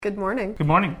Good morning. Good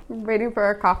morning. Waiting for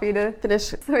our coffee to finish,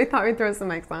 so we thought we'd throw some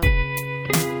mics on.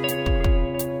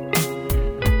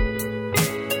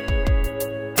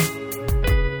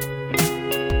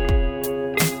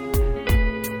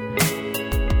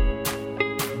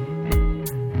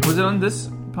 Was it on this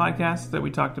podcast that we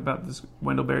talked about this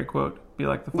Wendell Berry quote, "Be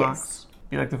like the fox"? Yes.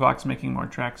 Be like the fox, making more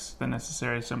tracks than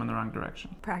necessary, some in the wrong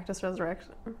direction. Practice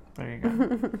resurrection. There you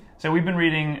go. So we've been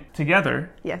reading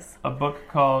together Yes. a book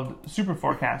called Super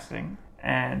Forecasting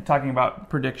and talking about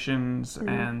predictions,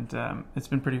 and it's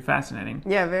been pretty fascinating.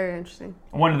 Yeah, very interesting.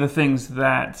 One of the things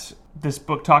that this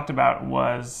book talked about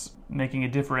was making a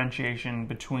differentiation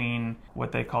between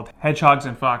what they called hedgehogs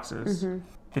and foxes.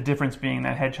 The difference being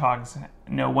that hedgehogs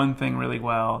know one thing really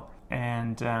well,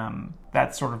 and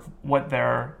that's sort of what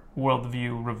their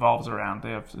worldview revolves around.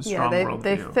 They have a strong worldview.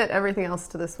 They fit everything else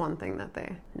to this one thing that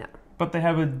they know. But they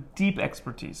have a deep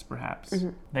expertise, perhaps.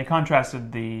 They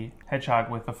contrasted the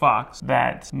hedgehog with the fox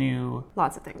that knew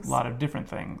Lots of things. a lot of different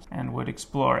things and would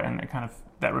explore, and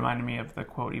that reminded me of the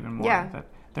quote even more, Yeah, that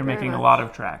they're very making much. a lot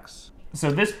of tracks. So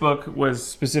this book was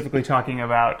specifically talking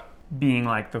about being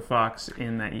like the fox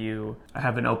in that you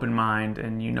have an open mind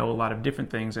and you know a lot of different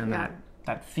things, and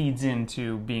that feeds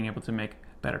into being able to make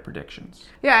better predictions.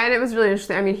 Yeah, and it was really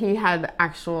interesting. I mean, he had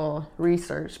actual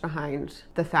research behind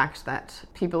the fact that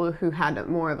people who had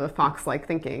more of a fox-like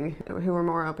thinking, who were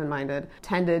more open-minded,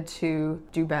 tended to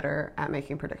do better at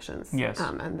making predictions. Yes.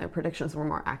 And their predictions were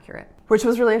more accurate, which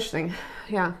was really interesting.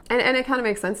 Yeah. And it kind of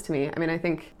makes sense to me. I mean, I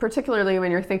think particularly when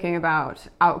you're thinking about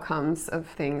outcomes of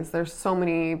things, there's so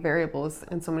many variables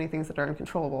and so many things that are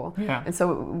uncontrollable. Yeah. And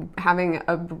so having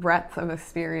a breadth of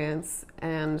experience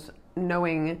and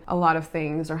knowing a lot of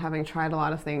things or having tried a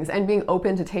lot of things and being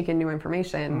open to take in new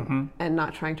information and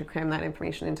not trying to cram that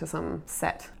information into some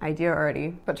set idea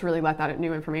already, but to really let that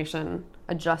new information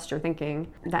adjust your thinking,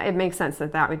 that it makes sense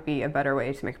that would be a better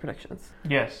way to make predictions.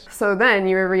 Yes. So then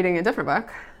you were reading a different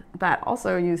book that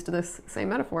also used this same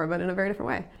metaphor, but in a very different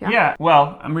way. Yeah.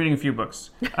 Well, I'm reading a few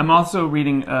books. I'm also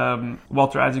reading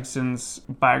Walter Isaacson's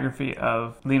biography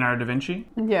of Leonardo da Vinci.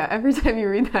 Yeah, every time you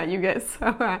read that, you get so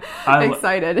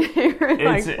excited. You're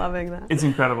like loving that. It's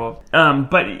incredible.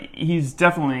 But he's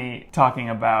definitely talking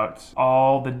about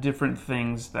all the different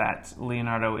things that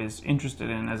Leonardo is interested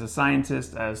in as a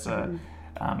scientist, as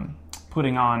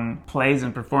putting on plays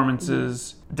and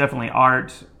performances, definitely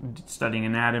art, studying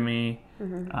anatomy,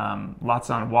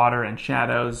 lots on water and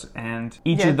shadows, and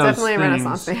each of those definitely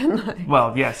things. A Renaissance man.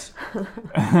 Well, yes.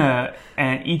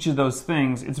 And each of those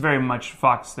things, it's very much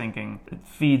fox thinking. It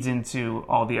feeds into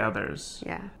all the others.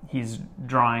 Yeah. He's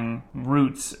drawing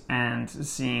roots and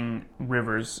seeing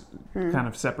rivers kind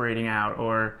of separating out,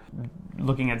 or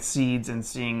looking at seeds and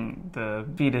seeing the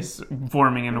fetus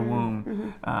forming in a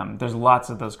womb. There's lots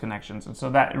of those connections. And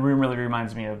so that really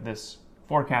reminds me of this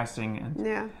forecasting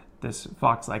and this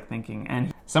fox-like thinking.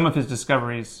 And some of his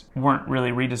discoveries weren't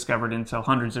really rediscovered until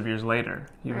hundreds of years later.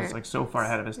 He was like so far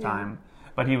ahead of his time.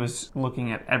 But he was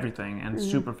looking at everything and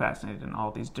super fascinated in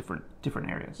all these different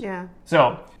areas. Yeah.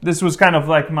 So this was kind of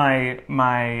like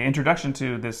my introduction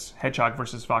to this hedgehog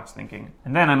versus fox thinking.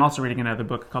 And then I'm also reading another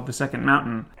book called The Second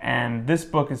Mountain. And this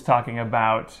book is talking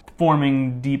about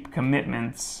forming deep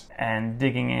commitments and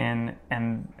digging in,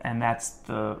 and that's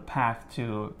the path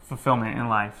to fulfillment in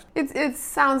life. It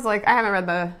sounds like, I haven't read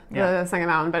the Second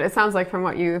Mountain, but it sounds like from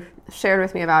what you've shared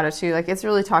with me about it too, like it's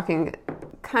really talking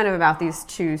kind of about these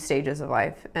two stages of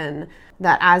life, and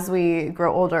that as we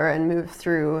grow older and move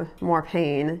through more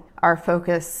pain, our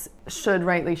focus should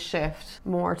rightly shift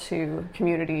more to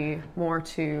community, more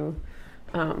to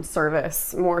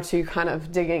service, more to kind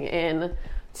of digging in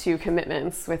to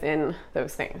commitments within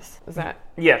those things. Is that?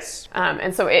 Yes.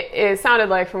 And so it sounded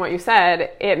like, from what you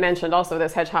said, it mentioned also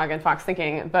this hedgehog and fox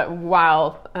thinking, but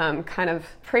while kind of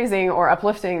praising or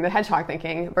uplifting the hedgehog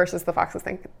thinking versus the fox's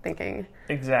thinking.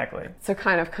 Exactly. So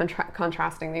kind of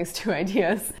contrasting these two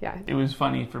ideas. Yeah. It was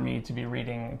funny for me to be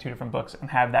reading two different books and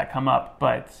have that come up,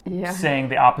 but Yeah. saying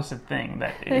the opposite thing,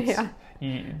 that it's... Yeah.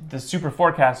 The super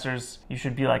forecasters, you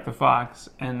should be like the fox,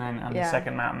 and then on the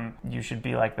Second Mountain, you should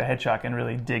be like the hedgehog and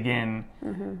really dig in.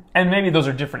 And maybe those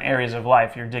are different areas of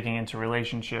life. You're digging into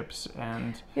relationships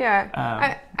and...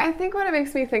 Yeah. I think what it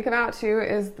makes me think about, too,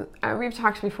 is we've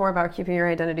talked before about keeping your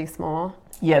identity small.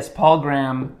 Yes, Paul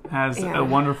Graham has a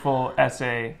wonderful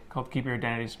essay called Keep Your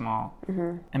Identity Small.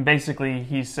 And basically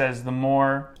he says the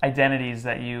more identities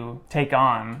that you take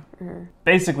on,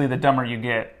 basically the dumber you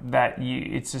get,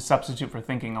 it's a substitute for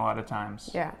thinking a lot of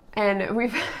times. Yeah. And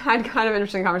we've had kind of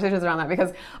interesting conversations around that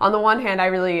because on the one hand, I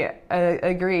really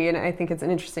agree, and I think it's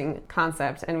an interesting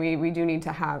concept, and we do need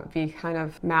to be kind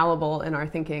of malleable in our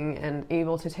thinking and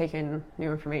able to take in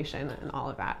new information and all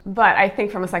of that. But I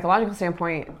think from a psychological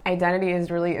standpoint, identity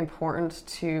is really important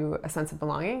to a sense of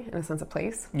belonging and a sense of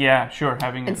place. Yeah, sure,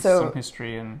 having some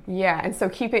history and... Yeah, and so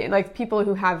keeping, like, people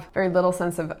who have very little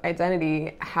sense of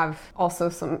identity have also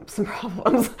some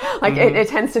problems. Like, it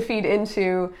tends to feed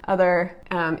into other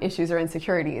issues or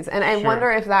insecurities. And I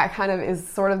wonder if that kind of is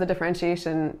sort of the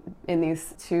differentiation in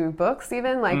these two books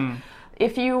even. Like,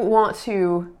 if you want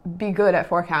to be good at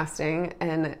forecasting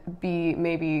and be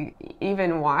maybe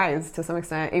even wise to some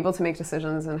extent, able to make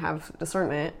decisions and have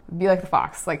discernment, be like the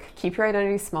fox. Like, keep your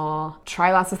identity small,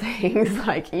 try lots of things,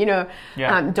 like, you know,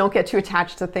 don't get too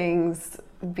attached to things,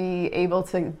 be able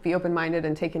to be open-minded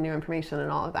and take in new information and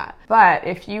all of that. But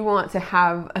if you want to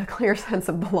have a clear sense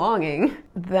of belonging,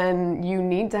 then you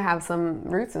need to have some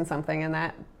roots in something, and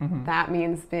that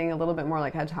means being a little bit more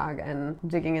like Hedgehog and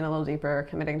digging in a little deeper,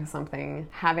 committing to something,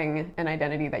 having an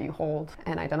identity that you hold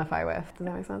and identify with. Does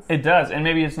that make sense? It does, and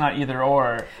maybe it's not either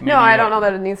or. No, I don't know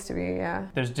that it needs to be, yeah.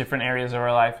 There's different areas of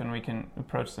our life and we can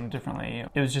approach them differently.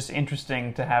 It was just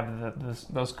interesting to have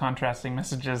those contrasting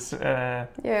messages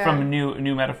from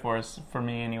new metaphors, for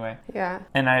me anyway. Yeah.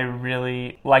 And I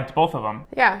really liked both of them.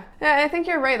 Yeah, I think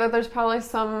you're right that there's probably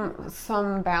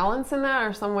some balance in that,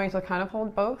 or some way to kind of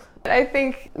hold both. I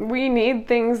think we need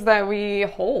things that we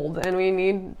hold, and we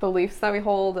need beliefs that we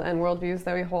hold and worldviews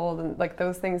that we hold, and like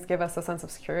those things give us a sense of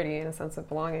security and a sense of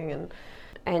belonging,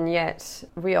 and yet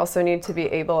we also need to be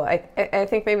able, I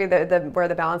think maybe where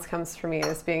the balance comes for me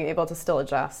is being able to still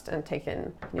adjust and take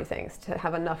in new things, to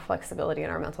have enough flexibility in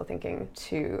our mental thinking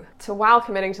to while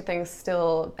committing to things,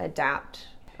 still adapt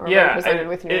or be presented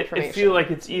with new information. I feel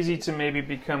like it's easy to maybe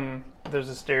become, there's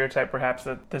a stereotype perhaps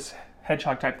that this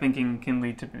hedgehog type thinking can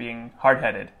lead to being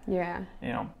hard-headed. Yeah. You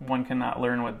know, one cannot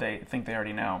learn what they think they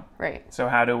already know. Right. So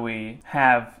how do we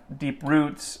have deep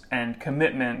roots and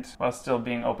commitment while still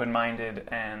being open-minded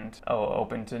and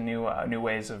open to new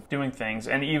ways of doing things?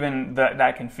 And even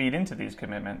that can feed into these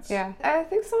commitments. Yeah. I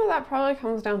think some of that probably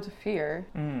comes down to fear.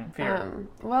 Fear.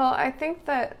 Well, I think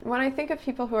that when I think of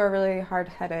people who are really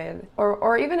hard-headed,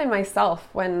 or even in myself,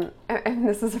 and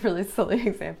this is a really silly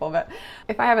example, but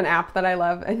if I have an app that I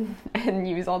love and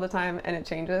use all the time and it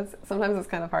changes, sometimes it's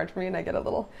kind of hard for me and I get a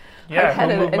little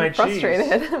hard-headed and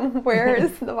frustrated.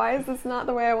 Why is this not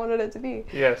the way I wanted it to be?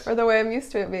 Yes. Or the way I'm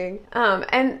used to it being.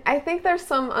 And I think there's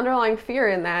some underlying fear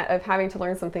in that of having to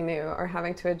learn something new or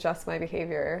having to adjust my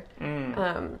behavior.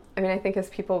 I mean, I think as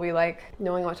people we like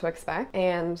knowing what to expect,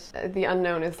 and the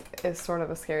unknown is sort of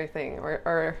a scary thing,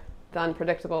 or the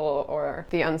unpredictable, or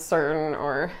the uncertain,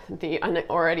 or the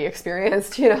already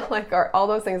experienced, you know, like all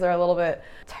those things are a little bit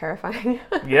terrifying.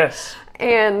 Yes.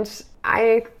 And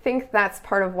I think that's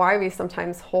part of why we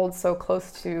sometimes hold so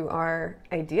close to our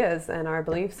ideas and our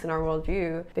beliefs and our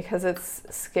worldview, because it's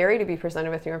scary to be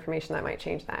presented with new information that might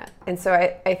change that. And so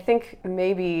I think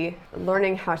maybe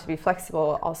learning how to be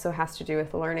flexible also has to do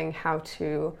with learning how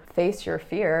to face your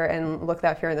fear and look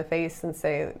that fear in the face and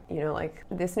say, you know, like,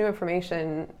 this new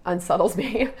information unsettles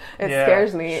me. It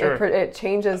scares me. Sure. It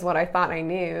changes what I thought I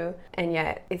knew, and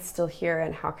yet it's still here.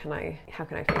 And how can I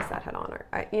face that head on? Or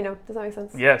does that make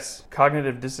sense? Yes.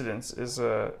 Cognitive dissonance is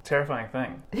a terrifying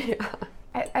thing. Yeah.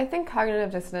 I think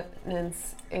cognitive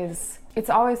dissonance it's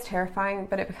always terrifying,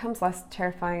 but it becomes less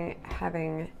terrifying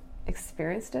having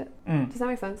experienced it. Does that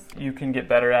make sense? You can get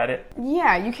better at it.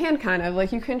 Yeah, you can kind of.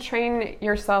 Like, you can train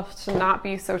yourself to not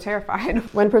be so terrified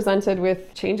when presented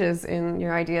with changes in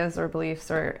your ideas or beliefs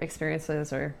or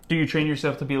experiences. Or do you train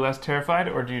yourself to be less terrified,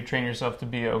 or do you train yourself to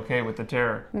be okay with the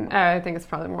terror? I think it's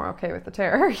probably more okay with the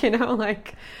terror, you know,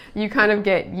 like, you kind of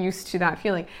get used to that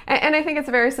feeling. And I think it's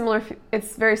very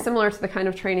similar to the kind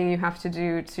of training you have to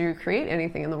do to create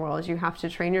anything in the world. You have to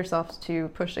train yourself to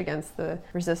push against the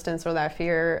resistance or that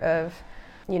fear of,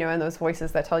 you know, and those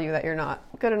voices that tell you that you're not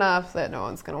good enough, that no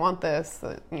one's going to want this,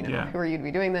 that, you know, who are you to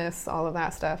be doing this, all of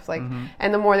that stuff. Like,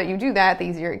 and the more that you do that, the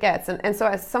easier it gets. And so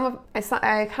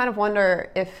I kind of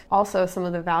wonder if also some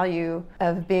of the value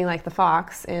of being like the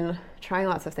fox in trying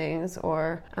lots of things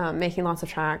or making lots of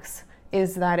tracks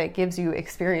is that it gives you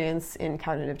experience in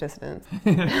cognitive dissonance.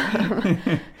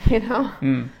 You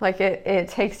know? Like, it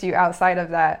takes you outside of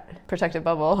that protective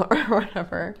bubble or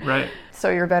whatever. Right. So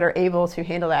you're better able to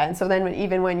handle that. And so then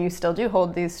even when you still do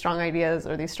hold these strong ideas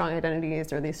or these strong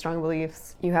identities or these strong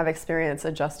beliefs, you have experience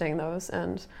adjusting those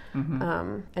and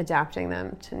adapting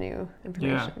them to new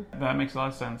information. Yeah, that makes a lot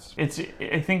of sense.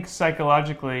 I think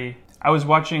psychologically, I was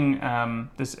watching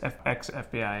this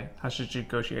ex-FBI hostage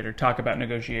negotiator talk about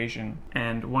negotiation,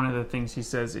 and one of the things he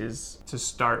says is to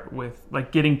start with,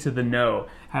 like, getting to the no.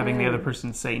 Having the other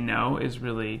person say no is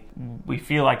really, we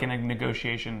feel like in a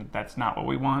negotiation that's not what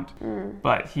we want,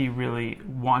 but he really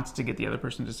wants to get the other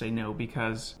person to say no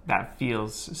because that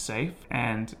feels safe.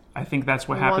 And I think that's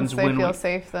what happens when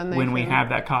we have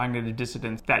that cognitive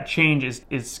dissonance. That change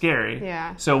is scary.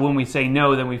 Yeah. So when we say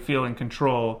no, then we feel in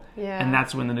control, Yeah. and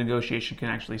that's when the negotiation can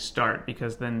actually start,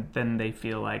 because then they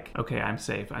feel like, okay, I'm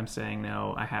safe. I'm saying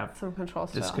no. I have some control,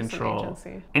 this still, control. some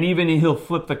agency. And even he'll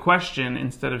flip the question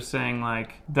instead of saying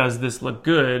like, does this look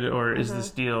good, or is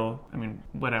this deal? I mean,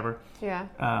 whatever. Yeah.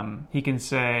 He can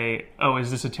say, oh,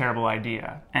 is this a terrible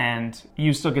idea? And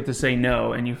you still get to say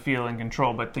no, and you feel in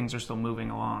control, but things are still moving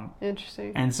along.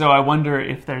 Interesting. And so I wonder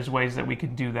if there's ways that we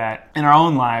could do that in our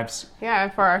own lives. Yeah,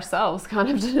 for ourselves, kind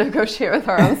of to negotiate with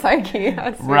our own psyche.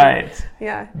 Right.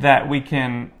 Yeah. That we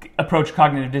can approach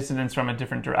cognitive dissonance from a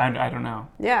different direction. I don't know.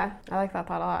 Yeah, I like that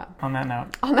thought a lot. On that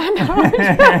note. On that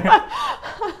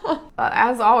note.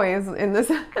 As always, in this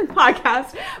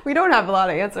podcast, we don't have a lot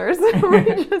of answers.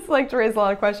 We just like to raise a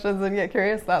lot of questions and get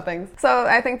curious about things. So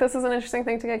I think this is an interesting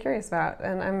thing to get curious about.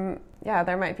 And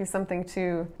there might be something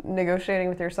to negotiating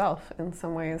with yourself in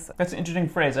some ways. That's an interesting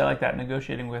phrase. I like that,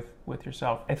 negotiating with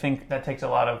yourself. I think that takes a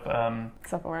lot of...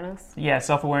 self-awareness? Yeah,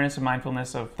 self-awareness and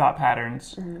mindfulness of thought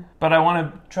patterns. But I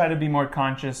want to try to be more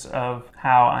conscious of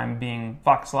how I'm being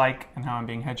fox-like and how I'm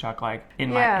being hedgehog-like in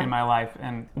my life.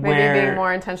 And maybe being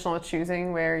more intentional with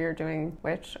choosing where you're doing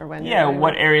which or when you're doing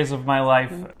what which. areas of my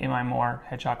life am I more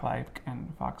hedgehog-like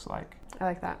and fox-like. I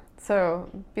like that. So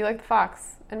be like the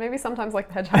fox, and maybe sometimes like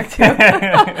the hedgehog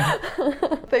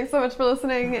too. Thanks so much for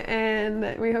listening,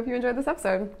 and we hope you enjoyed this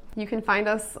episode. You can find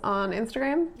us on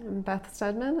Instagram. I'm Beth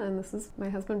Stedman, and this is my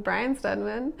husband Brian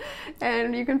Stedman,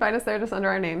 and you can find us there just under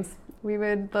our names. We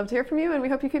would love to hear from you, and we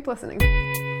hope you keep listening.